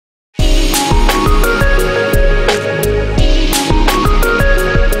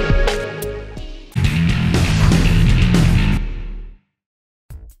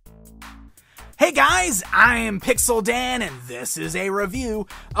I'm Pixel Dan, and this is a review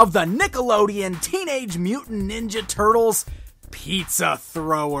of the Nickelodeon Teenage Mutant Ninja Turtles Pizza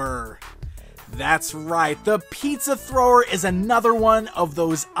Thrower. That's right, the Pizza Thrower is another one of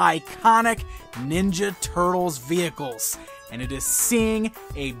those iconic Ninja Turtles vehicles, and it is seeing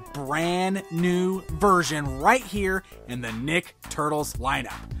a brand new version right here in the Nick Turtles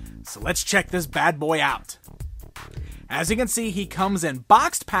lineup. So let's check this bad boy out. As you can see, he comes in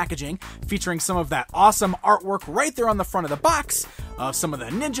boxed packaging, featuring some of that awesome artwork right there on the front of the box of some of the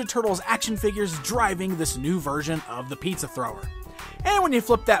Ninja Turtles action figures driving this new version of the Pizza Thrower. And when you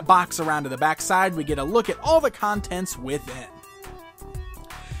flip that box around to the back side, we get a look at all the contents within.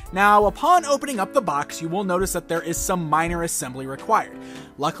 Now, upon opening up the box, you will notice that there is some minor assembly required.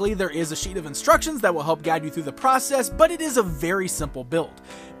 Luckily, there is a sheet of instructions that will help guide you through the process, but it is a very simple build.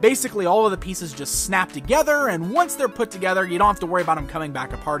 Basically, all of the pieces just snap together, and once they're put together, you don't have to worry about them coming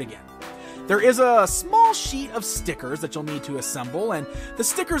back apart again. There is a small sheet of stickers that you'll need to assemble, and the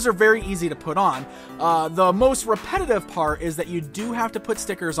stickers are very easy to put on. The most repetitive part is that you do have to put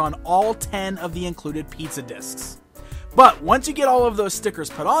stickers on all 10 of the included pizza discs. But once you get all of those stickers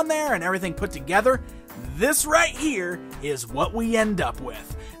put on there and everything put together, this right here is what we end up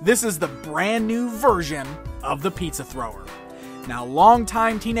with. This is the brand new version of the Pizza Thrower. Now,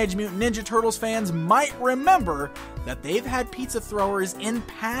 longtime Teenage Mutant Ninja Turtles fans might remember that they've had Pizza Throwers in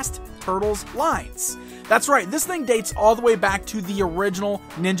past Turtles lines. That's right, this thing dates all the way back to the original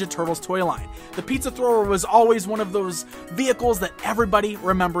Ninja Turtles toy line. The Pizza Thrower was always one of those vehicles that everybody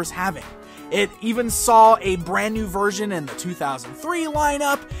remembers having. It even saw a brand new version in the 2003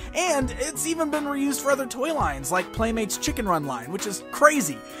 lineup, and it's even been reused for other toy lines like Playmate's Chicken Run line, which is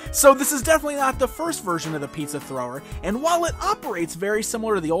crazy. So this is definitely not the first version of the Pizza Thrower, and while it operates very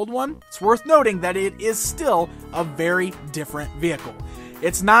similar to the old one, it's worth noting that it is still a very different vehicle.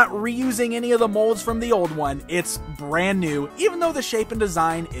 It's not reusing any of the molds from the old one, it's brand new, even though the shape and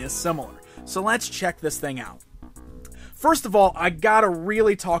design is similar. So let's check this thing out. First of all, I gotta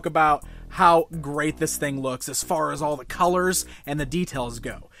really talk about how great this thing looks as far as all the colors and the details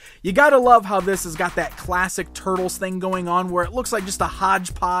go. You gotta love how this has got that classic Turtles thing going on where it looks like just a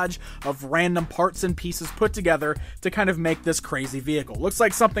hodgepodge of random parts and pieces put together to kind of make this crazy vehicle. Looks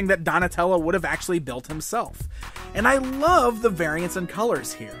like something that Donatello would have actually built himself. And I love the variance in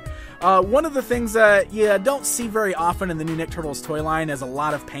colors here. One of the things that you don't see very often in the new Nick Turtles toy line is a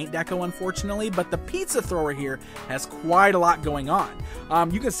lot of paint deco, unfortunately, but the Pizza Thrower here has quite a lot going on.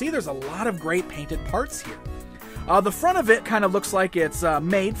 You can see there's a lot of great painted parts here. The front of it kind of looks like it's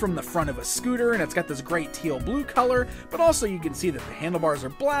made from the front of a scooter, and it's got this great teal blue color, but also you can see that the handlebars are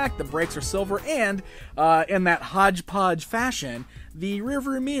black, the brakes are silver, and in that hodgepodge fashion, the rear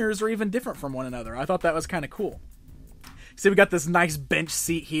view mirrors are even different from one another. I thought that was kind of cool. See, we got this nice bench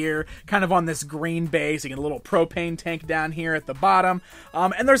seat here, kind of on this green base. You get a little propane tank down here at the bottom.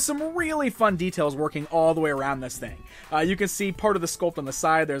 And there's some really fun details working all the way around this thing. You can see part of the sculpt on the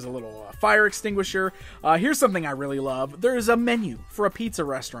side. There's a little fire extinguisher. Here's something I really love. There's a menu for a pizza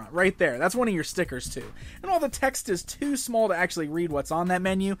restaurant right there. That's one of your stickers too. And while the text is too small to actually read what's on that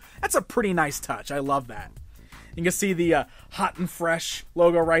menu, that's a pretty nice touch. I love that. You can see the Hot and Fresh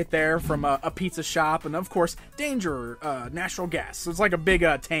logo right there from a pizza shop. And, of course, Danger Natural Gas. So it's like a big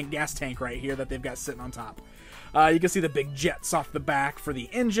gas tank right here that they've got sitting on top. You can see the big jets off the back for the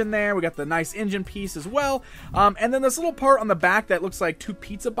engine there. We got the nice engine piece as well. And then this little part on the back that looks like two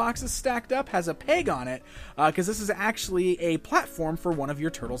pizza boxes stacked up has a peg on it because this is actually a platform for one of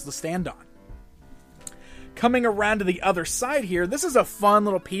your turtles to stand on. Coming around to the other side here, this is a fun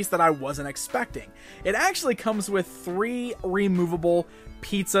little piece that I wasn't expecting. It actually comes with 3 removable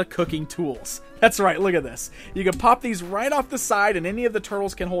pizza cooking tools. That's right, look at this. You can pop these right off the side and any of the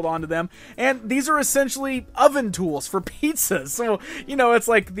turtles can hold on to them. And these are essentially oven tools for pizzas. So, you know, it's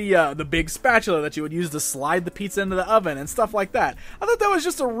like the big spatula that you would use to slide the pizza into the oven and stuff like that. I thought that was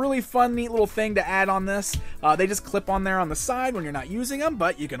just a really fun, neat little thing to add on this. They just clip on there on the side when you're not using them,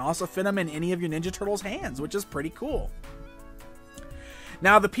 but you can also fit them in any of your Ninja Turtles hands, which is pretty cool.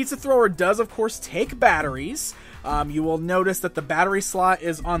 Now, the Pizza Thrower does, of course, take batteries. You will notice that the battery slot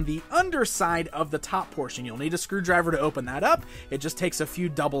is on the underside of the top portion. You'll need a screwdriver to open that up. It just takes a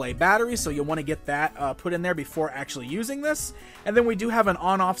few AA batteries, so you'll want to get that put in there before actually using this. And then we do have an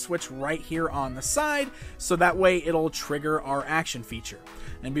on-off switch right here on the side, so that way it'll trigger our action feature.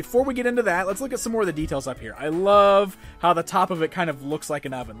 And before we get into that, let's look at some more of the details up here. I love how the top of it kind of looks like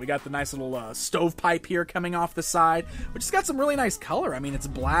an oven. We got the nice little stovepipe here coming off the side, which has got some really nice color. I mean, it's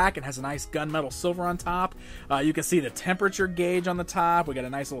black and has a nice gunmetal silver on top. You you can see the temperature gauge on the top. We got a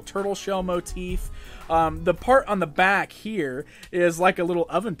nice little turtle shell motif. The part on the back here is like a little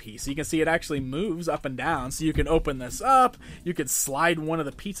oven piece. You can see it actually moves up and down. So you can open this up. You can slide one of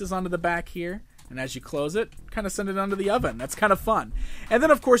the pizzas onto the back here. And as you close it, kind of send it onto the oven. That's kind of fun. And then,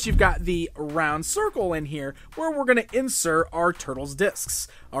 of course, you've got the round circle in here where we're going to insert our Turtles discs,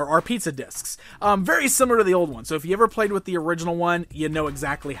 or our pizza discs. Very similar to the old one. So if you ever played with the original one, you know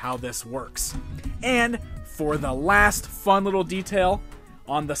exactly how this works. And for the last fun little detail,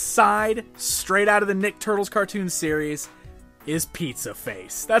 on the side, straight out of the Nick Turtles cartoon series, is Pizza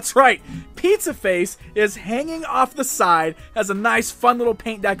Face. That's right, Pizza Face is hanging off the side, has a nice fun little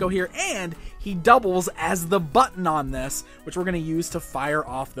paint deco here, and he doubles as the button on this, which we're going to use to fire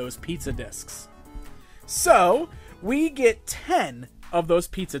off those pizza discs. So, we get 10 of those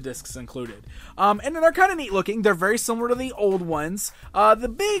pizza discs included. And they're kind of neat looking. They're very similar to the old ones. The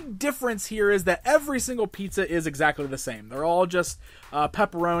big difference here is that every single pizza is exactly the same. They're all just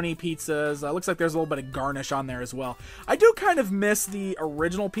pepperoni pizzas. Looks like there's a little bit of garnish on there as well. I do kind of miss the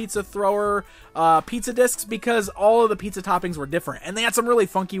original Pizza Thrower pizza discs because all of the pizza toppings were different. And they had some really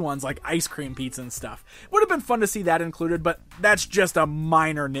funky ones like ice cream pizza and stuff. Would have been fun to see that included, but that's just a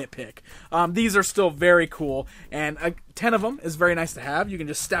minor nitpick. These are still very cool, and 10 of them is very nice to have. You can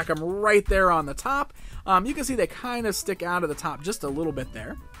just stack them right there on the top. You can see they kind of stick out of the top just a little bit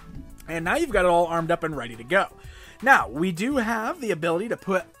there. And now you've got it all armed up and ready to go. Now, we do have the ability to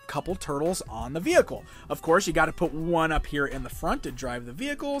put a couple turtles on the vehicle. Of course, you got to put one up here in the front to drive the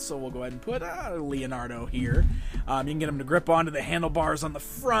vehicle, so we'll go ahead and put Leonardo here. You can get him to grip onto the handlebars on the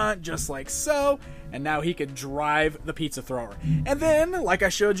front, just like so, and now he can drive the pizza thrower. And then, like I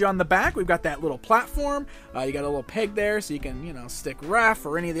showed you on the back, we've got that little platform. You got a little peg there, so you can, stick Raph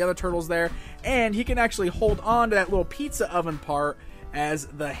or any of the other turtles there, and he can actually hold on to that little pizza oven part as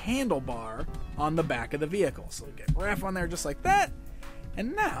the handlebar on the back of the vehicle. So we get Raph on there just like that.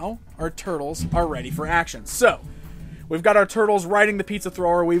 And now our turtles are ready for action. So we've got our turtles riding the pizza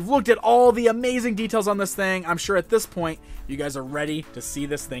thrower. We've looked at all the amazing details on this thing. I'm sure at this point you guys are ready to see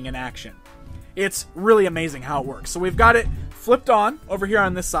this thing in action. It's really amazing how it works. So we've got it flipped on over here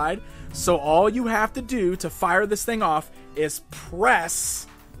on this side. So all you have to do to fire this thing off is press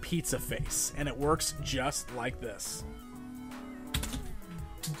Pizza Face. And it works just like this.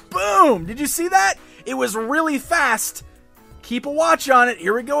 Boom! Did you see that? It was really fast. Keep a watch on it.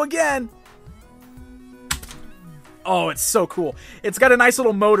 Here we go again. Oh, it's so cool. It's got a nice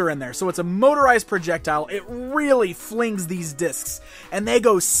little motor in there. So it's a motorized projectile. It really flings these discs. And they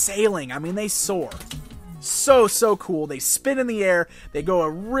go sailing. I mean, they soar. So cool. They spin in the air. They go a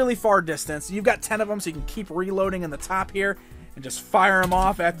really far distance. You've got 10 of them, so you can keep reloading in the top here. And just fire them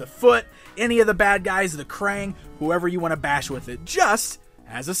off at the foot. Any of the bad guys, the Krang, whoever you want to bash with it. Just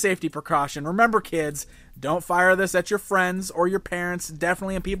as a safety precaution. Remember, kids, don't fire this at your friends or your parents,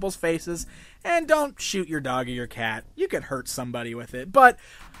 definitely in people's faces, and don't shoot your dog or your cat. You could hurt somebody with it, but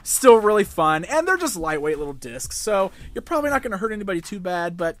still really fun, and they're just lightweight little discs, so you're probably not going to hurt anybody too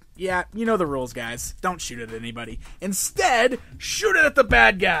bad, but yeah, you know the rules, guys. Don't shoot it at anybody. Instead, shoot it at the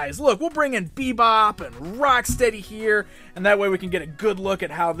bad guys. Look, we'll bring in Bebop and Rocksteady here, and that way we can get a good look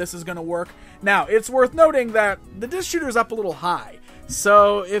at how this is going to work. Now, it's worth noting that the disc shooter is up a little high.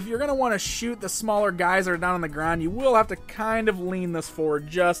 So if you're going to want to shoot the smaller guys that are down on the ground, you will have to kind of lean this forward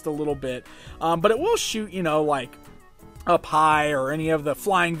just a little bit. But it will shoot, like up high or any of the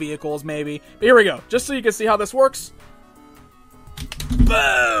flying vehicles maybe. But here we go. Just so you can see how this works.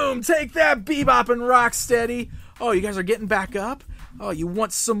 Boom! Take that, Bebop and Rocksteady. Oh, you guys are getting back up? Oh, you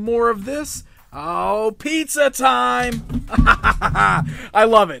want some more of this? Oh, pizza time! I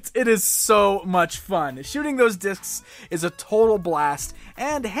love it. It is so much fun. Shooting those discs is a total blast.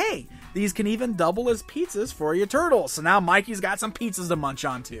 And hey, these can even double as pizzas for your turtles. So now Mikey's got some pizzas to munch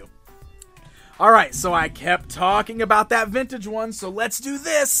on too. Alright, so I kept talking about that vintage one, so let's do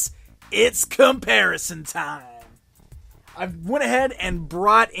this. It's comparison time. I went ahead and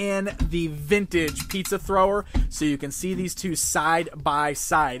brought in the vintage pizza thrower so you can see these two side by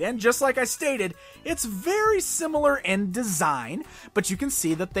side. And just like I stated, it's very similar in design, but you can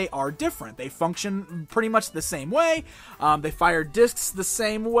see that they are different. They function pretty much the same way. They fire discs the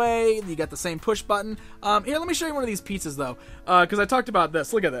same way. You got the same push button. Here, let me show you one of these pizzas though, because I talked about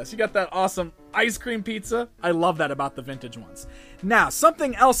this. Look at this. You got that awesome ice cream pizza. I love that about the vintage ones. Now,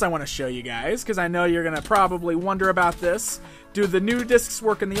 something else I want to show you guys, because I know you're going to probably wonder about this. Do the new discs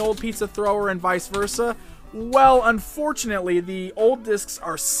work in the old pizza thrower and vice versa? Well, unfortunately, the old discs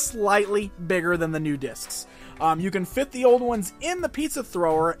are slightly bigger than the new discs. You can fit the old ones in the pizza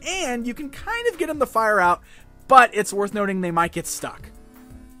thrower, and you can kind of get them to fire out, but it's worth noting they might get stuck.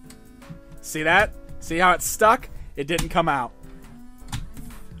 See that? See how it's stuck? It didn't come out.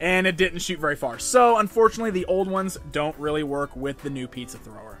 And it didn't shoot very far. So, unfortunately, the old ones don't really work with the new pizza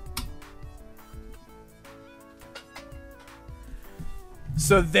thrower.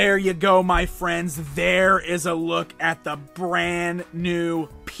 So there you go, my friends. There is a look at the brand new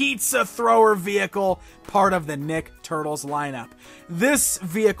pizza thrower vehicle, part of the Nick Turtles lineup. This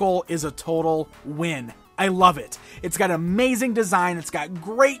vehicle is a total win. I love it. It's got amazing design. It's got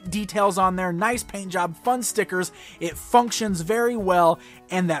great details on there, nice paint job, fun stickers. It functions very well,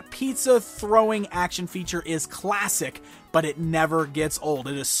 and that pizza throwing action feature is classic, but it never gets old.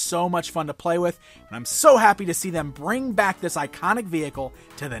 It is so much fun to play with, and I'm so happy to see them bring back this iconic vehicle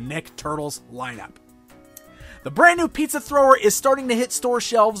to the Nick Turtles lineup. The brand new pizza thrower is starting to hit store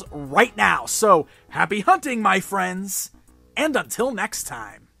shelves right now, so happy hunting, my friends, and until next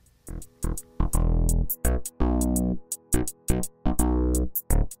time.